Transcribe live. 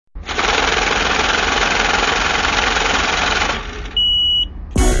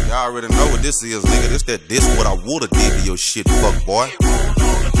Y'all already know what this is, nigga. This what I would've did to your shit, fuck boy.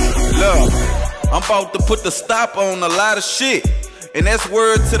 Look, I'm about to put the stop on a lot of shit. And that's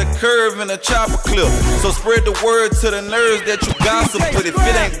word to the curve and the chopper clip. So spread the word to the nerves that you gossip with. If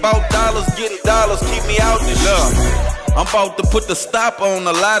it ain't about dollars, getting dollars, keep me out this shit. I'm about to put the stop on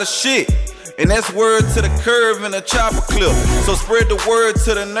a lot of shit. And that's word to the curve and the chopper clip. So spread the word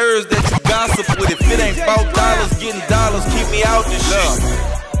to the nerves that you gossip with. If it ain't about dollars, getting dollars, keep me out this shit.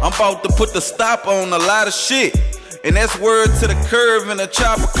 I'm about to put the stop on a lot of shit. And that's word to the curve and the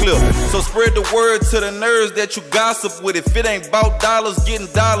chopper clip. So spread the word to the nerves that you gossip with. If it ain't about dollars, getting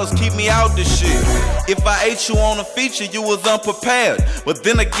dollars, keep me out this shit. If I ate you on a feature, you was unprepared. But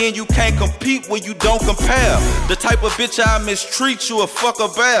then again, you can't compete when you don't compare. The type of bitch I mistreat, you a fucker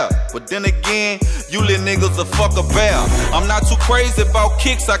bear. But then again, you little niggas a fucker bear. I'm not too crazy about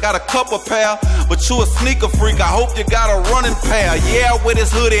kicks, I got a couple pair. But you a sneaker freak, I hope you got a running pair. Yeah, I wear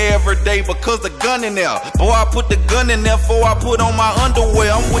this hoodie every day because the gun in there. Boy, I put the gun in there before I put on my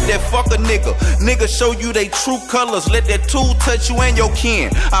underwear. I'm with that fucker nigga. Nigga show you they true colors. Let that tool touch you and your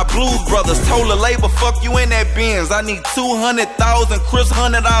kin. Our Blues Brothers told the labor, fuck you in that Benz. I need 200,000 crisp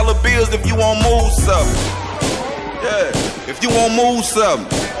 $100 bills if you want move something. Yeah, if you want move something.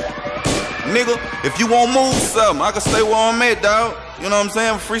 Nigga, if you want move something, I can stay where I'm at, dog. You know what I'm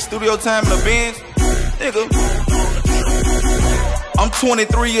saying? Free studio time in the Benz. Nigga, I'm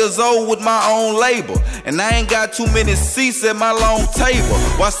 23 years old with my own label, and I ain't got too many seats at my long table.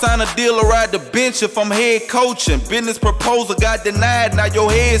 Why sign a deal or ride the bench if I'm head coaching? Business proposal got denied, now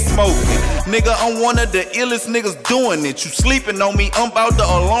your head smoking. Nigga, I'm one of the illest niggas doing it. You sleeping on me, I'm about the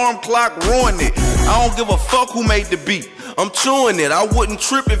alarm clock ruin it. I don't give a fuck who made the beat, I'm chewing it. I wouldn't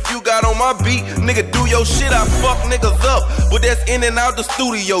trip if you got on my beat. Nigga, do your shit, I fuck niggas up, but that's in and out the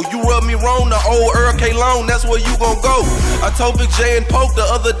studio. You rub me wrong, the old Earl K. Long, that's where you gon' go. I told Big J and Poke the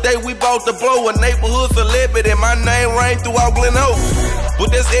other day we bought the blow. A neighborhood celebrity, my name rang throughout Glen Oaks.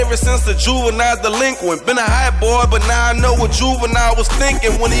 But that's ever since the juvenile delinquent. Been a high boy, but now I know what juvenile was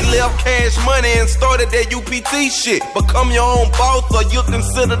thinking when he left Cash Money and started that UPT shit. Become your own boss or you'll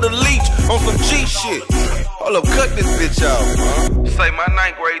consider the leech on some G shit. Hold up, cut this bitch out, man. Say my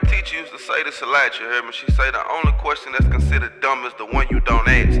 9th grade teacher used to say this a lot, you heard me? She say the only question that's considered dumb is the one you don't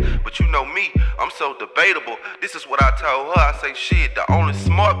ask. But you know me, I'm so debatable. This is what I told her, I say shit, the only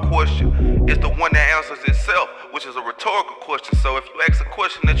smart question is the one that answers itself, which is a rhetorical question. So if you ask a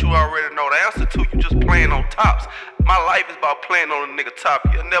question that you already know the answer to, you just playing on tops. My life is about playing on a nigga top.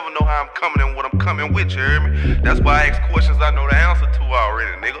 You'll never know how I'm coming and what I'm coming with, you hear me? That's why I ask questions I know the answer to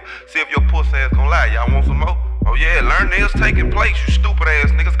already, nigga. See if your pussy ass gon' lie. Y'all want some more? Oh yeah, learn niggas taking place, you stupid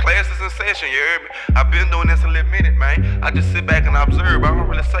ass niggas. Classes in session, you heard me? I've been doing this a little minute, man. I just sit back and observe, I don't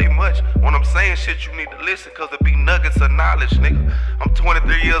really say much. When I'm saying shit, you need to listen, cause it be nuggets of knowledge, nigga. I'm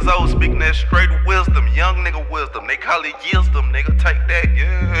 23 years old, speaking that straight wisdom, young nigga wisdom. They call it Yizdom, nigga, take that,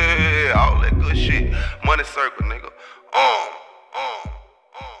 yeah, all that good shit. Money circle, nigga.